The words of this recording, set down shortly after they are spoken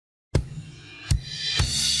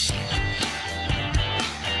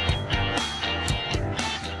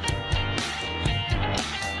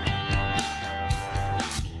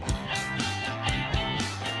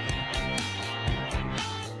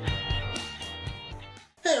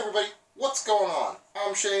What's going on?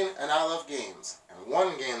 I'm Shane, and I love games. And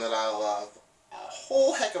one game that I love a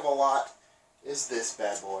whole heck of a lot is this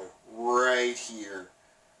bad boy right here.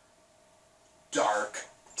 Dark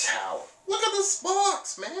Tower. Look at this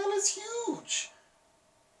box, man, it's huge!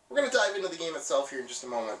 We're going to dive into the game itself here in just a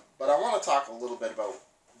moment, but I want to talk a little bit about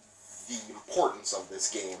the importance of this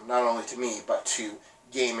game, not only to me, but to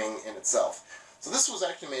gaming in itself. So this was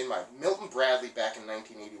actually made by Milton back in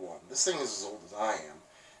 1981. This thing is as old as I am.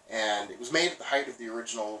 And it was made at the height of the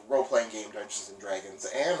original role-playing game Dungeons & Dragons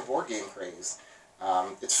and board game craze.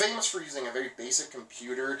 It's famous for using a very basic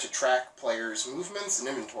computer to track players' movements and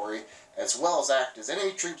inventory, as well as act as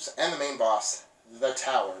enemy troops and the main boss, the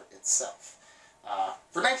tower itself.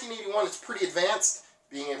 For 1981, it's pretty advanced,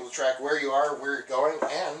 being able to track where you are, where you're going,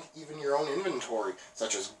 and even your own inventory,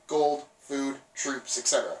 such as gold, food, troops,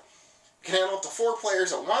 etc. You can handle up to 4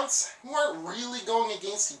 players at once, who aren't really going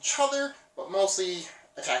against each other, but mostly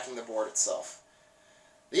attacking the board itself.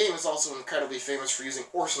 The game is also incredibly famous for using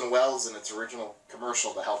Orson Welles in its original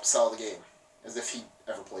commercial to help sell the game, as if he'd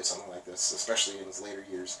ever play something like this, especially in his later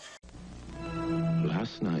years.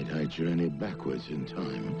 Last night I journeyed backwards in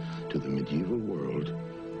time to the medieval world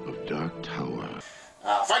of Dark Tower.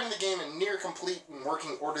 Finding the game in near complete and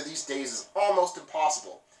working order these days is almost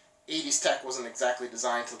impossible. 80s tech wasn't exactly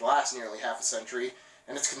designed to last nearly half a century,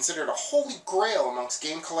 and it's considered a holy grail amongst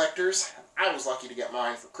game collectors. I was lucky to get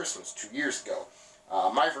mine for Christmas 2 years ago.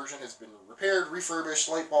 My version has been repaired, refurbished,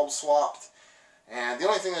 light bulbs swapped, and the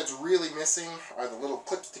only thing that's really missing are the little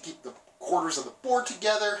clips to keep the quarters of the board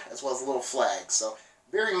together, as well as the little flags. So,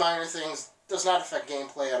 very minor things, does not affect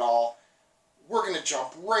gameplay at all. We're going to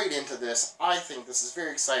jump right into this. I think this is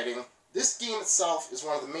very exciting. This game itself is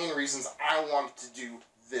one of the main reasons I wanted to do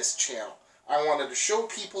this channel. I wanted to show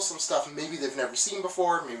people some stuff maybe they've never seen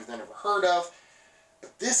before, maybe they've never heard of,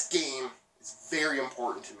 but this game is very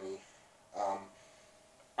important to me.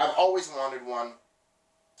 I've always wanted one.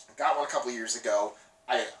 I got one a couple years ago.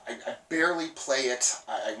 I barely play it.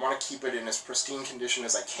 I want to keep it in as pristine condition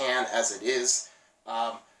as I can, as it is.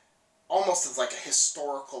 Almost as like a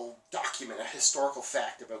historical document, a historical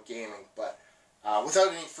fact about gaming. But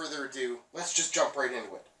without any further ado, let's just jump right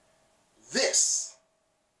into it. This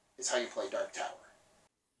is how you play Dark Tower.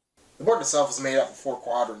 The board itself is made up of 4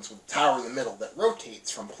 quadrants with a tower in the middle that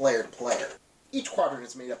rotates from player to player. Each quadrant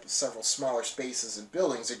is made up of several smaller spaces and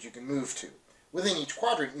buildings that you can move to. Within each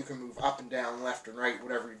quadrant you can move up and down, left and right,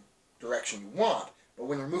 whatever direction you want, but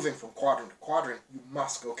when you're moving from quadrant to quadrant, you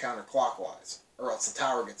must go counterclockwise, or else the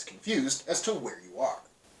tower gets confused as to where you are.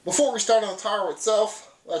 Before we start on the tower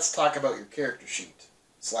itself, let's talk about your character sheet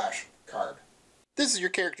 / card. This is your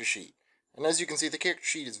character sheet. And as you can see, the character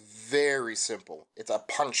sheet is very simple. It's a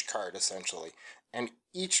punch card, essentially. And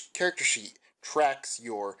each character sheet tracks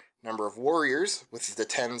your number of warriors, with the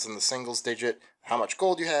tens and the singles digit, how much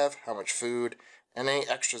gold you have, how much food, and any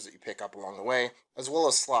extras that you pick up along the way, as well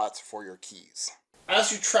as slots for your keys.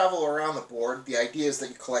 As you travel around the board, the idea is that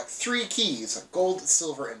you collect 3 keys, gold,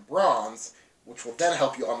 silver, and bronze, which will then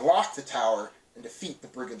help you unlock the tower and defeat the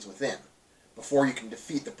brigands within. Before you can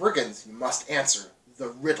defeat the brigands, you must answer the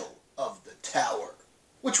riddle of the tower,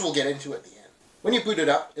 which we'll get into at the end. When you boot it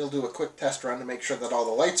up, it'll do a quick test run to make sure that all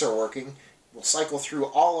the lights are working. We'll cycle through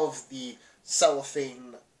all of the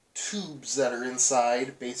cellophane tubes that are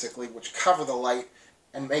inside, basically, which cover the light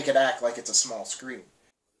and make it act like it's a small screen.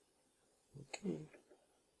 Okay.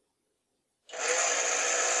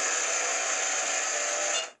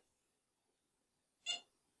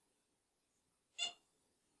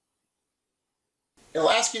 It'll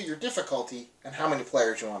ask you your difficulty and how many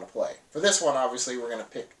players you want to play. For this one, obviously, we're going to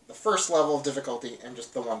pick the first level of difficulty and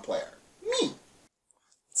just the 1 player. Me!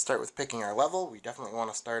 Let's start with picking our level. We definitely want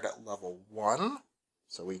to start at level 1.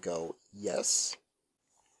 So we go yes.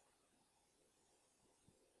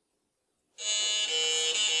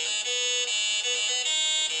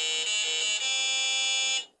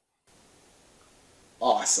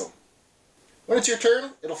 Awesome. When it's your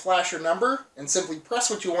turn, it'll flash your number, and simply press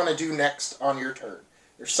what you want to do next on your turn.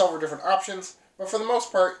 There's several different options, but for the most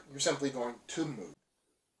part, you're simply going to move.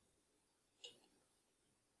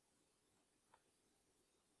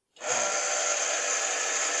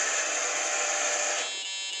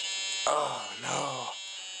 Oh no.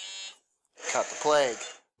 Cut the plague.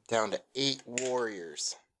 Down to 8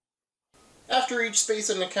 warriors. After each space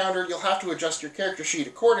in an encounter, you'll have to adjust your character sheet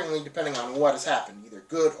accordingly depending on what has happened, either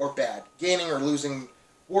good or bad, gaining or losing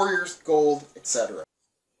warriors, gold, etc.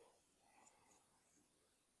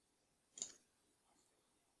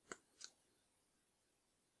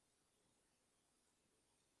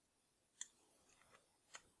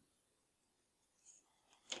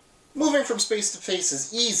 Moving from space to space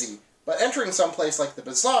is easy, But entering someplace like the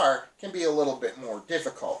bazaar can be a little bit more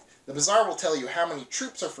difficult. The bazaar will tell you how many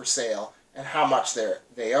troops are for sale and how much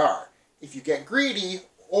they are. If you get greedy,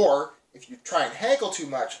 or if you try and haggle too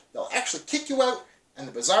much, they'll actually kick you out and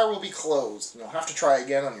the bazaar will be closed, and you'll have to try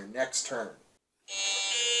again on your next turn.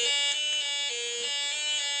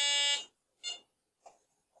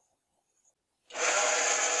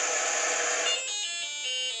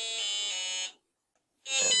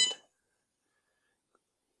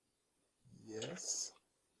 Yes.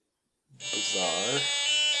 Bazaar.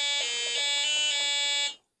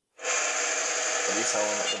 What are you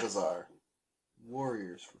selling at the bazaar?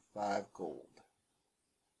 Warriors for 5 gold.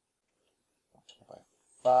 I'll buy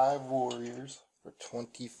 5 warriors for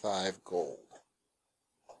 25 gold.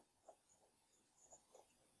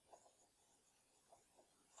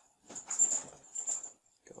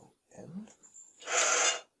 Go end.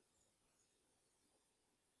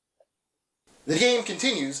 The game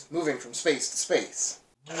continues, moving from space to space.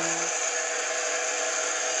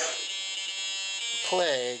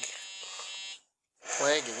 Plague.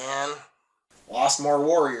 Plague again. Lost more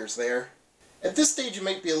warriors there. At this stage you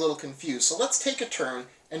might be a little confused, so let's take a turn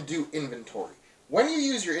and do inventory. When you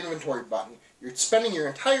use your inventory button, you're spending your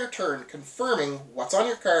entire turn confirming what's on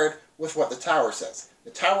your card with what the tower says.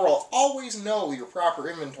 The tower will always know your proper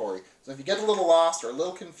inventory, so if you get a little lost or a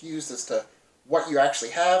little confused as to what you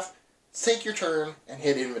actually have, take your turn and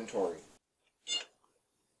hit inventory.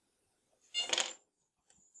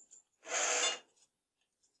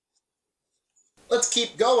 Let's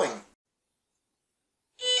keep going.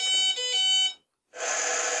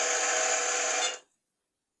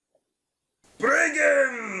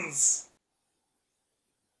 Brigands!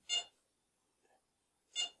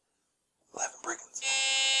 11 brigands.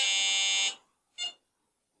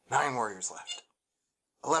 9 warriors left.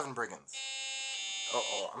 11 brigands.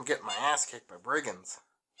 Uh-oh, I'm getting my ass kicked by brigands.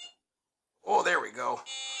 Oh, there we go.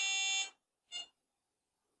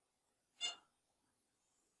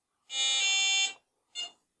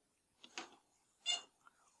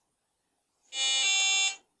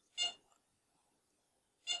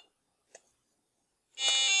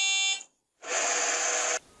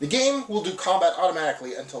 The game will do combat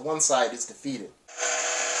automatically until one side is defeated.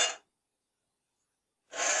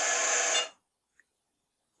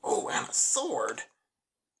 Oh, and a sword.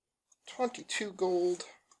 22 gold.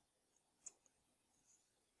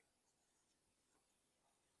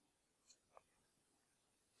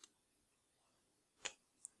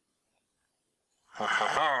 Ha ha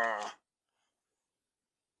ha.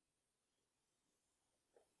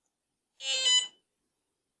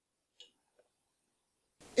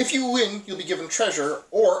 If you win, you'll be given treasure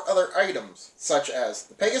or other items, such as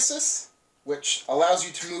the Pegasus, which allows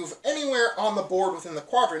you to move anywhere on the board within the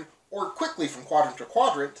quadrant, or quickly from quadrant to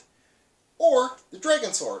quadrant, or the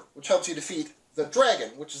Dragon Sword, which helps you defeat the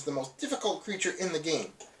dragon, which is the most difficult creature in the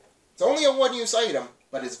game. It's only a one-use item,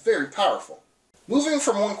 but is very powerful. Moving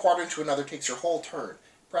from one quadrant to another takes your whole turn,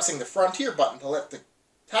 pressing the Frontier button to let the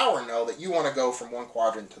tower know that you want to go from one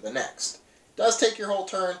quadrant to the next. It does take your whole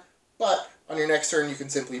turn, but on your next turn you can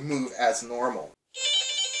simply move as normal.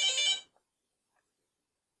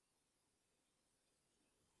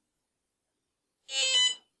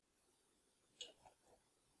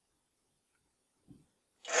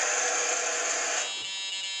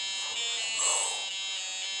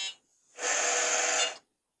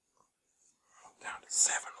 Down to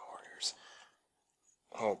 7 warriors.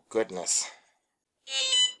 Oh goodness.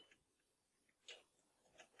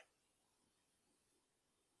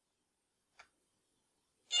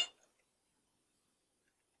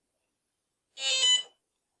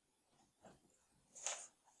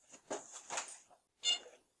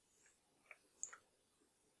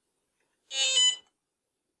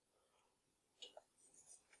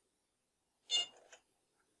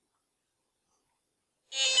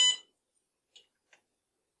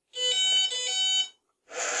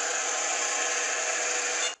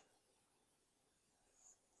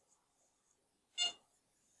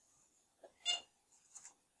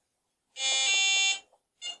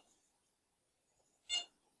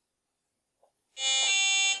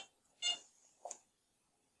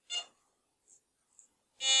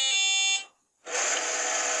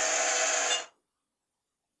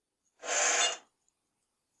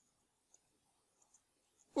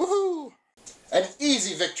 Woohoo! An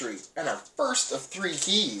easy victory, and our first of 3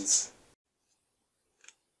 keys.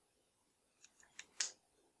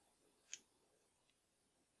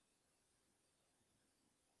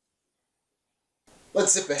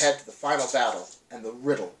 Let's zip ahead to the final battle and the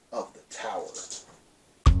riddle of the tower.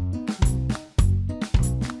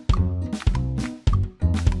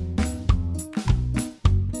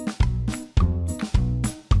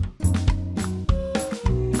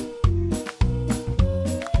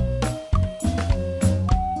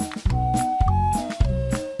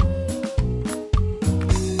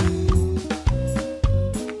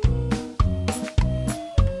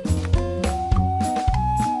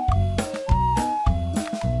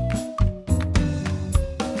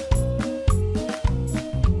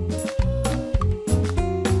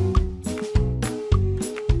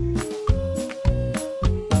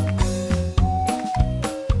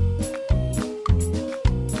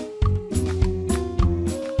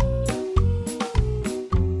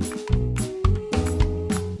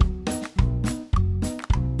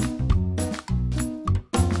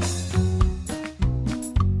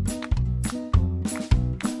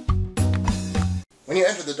 When you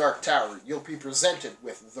enter the Dark Tower, you'll be presented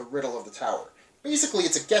with the riddle of the tower. Basically,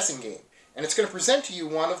 it's a guessing game, and it's going to present to you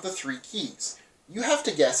one of the 3 keys. You have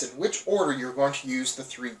to guess in which order you're going to use the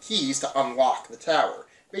 3 keys to unlock the tower.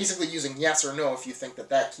 Basically using yes or no if you think that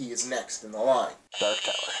that key is next in the line. Dark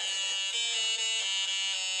Tower.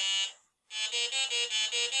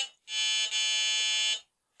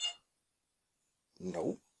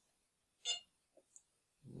 No.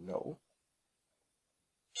 No.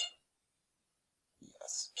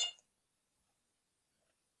 Yes.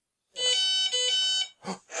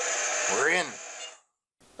 We're in.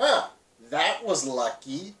 Huh. That was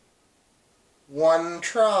lucky. One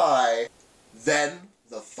try. Then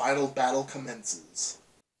the final battle commences.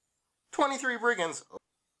 23 brigands.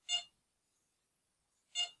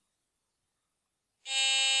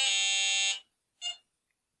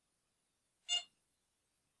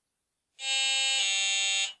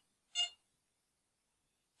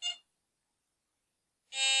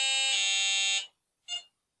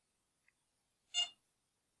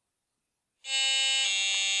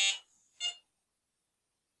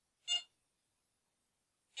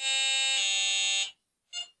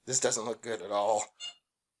 This doesn't look good at all.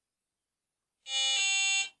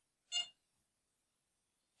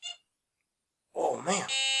 Oh, man.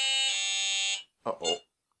 Uh-oh.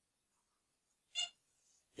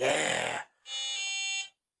 Yeah.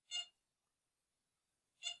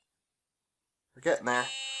 We're getting there.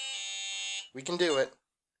 We can do it.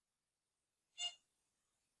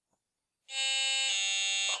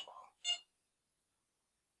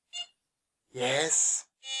 Yes.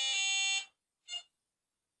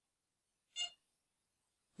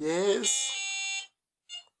 Yes.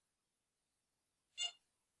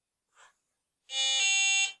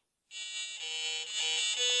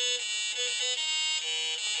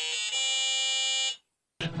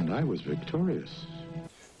 And I was victorious.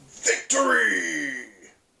 Victory!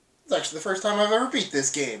 It's actually the first time I've ever beat this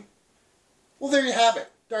game. Well, there you have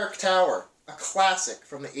it. Dark Tower. A classic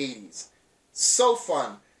from the 80s. So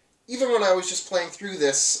fun. Even when I was just playing through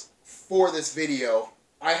this for this video,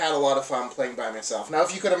 I had a lot of fun playing by myself. Now,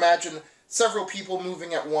 if you could imagine several people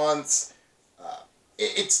moving at once,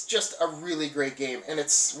 it's just a really great game. And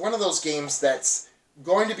it's one of those games that's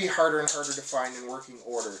going to be harder and harder to find in working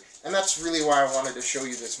order. And that's really why I wanted to show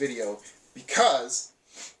you this video, because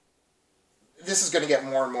this is going to get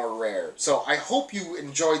more and more rare. So I hope you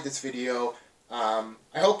enjoyed this video. I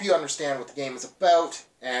hope you understand what the game is about,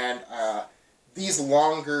 and these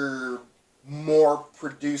longer, more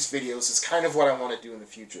produced videos is kind of what I want to do in the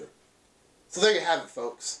future. So there you have it,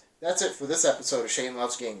 folks. That's it for this episode of Shane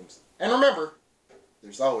Loves Games. And remember,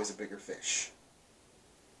 there's always a bigger fish.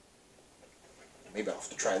 Maybe I'll have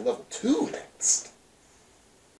to try level 2 next.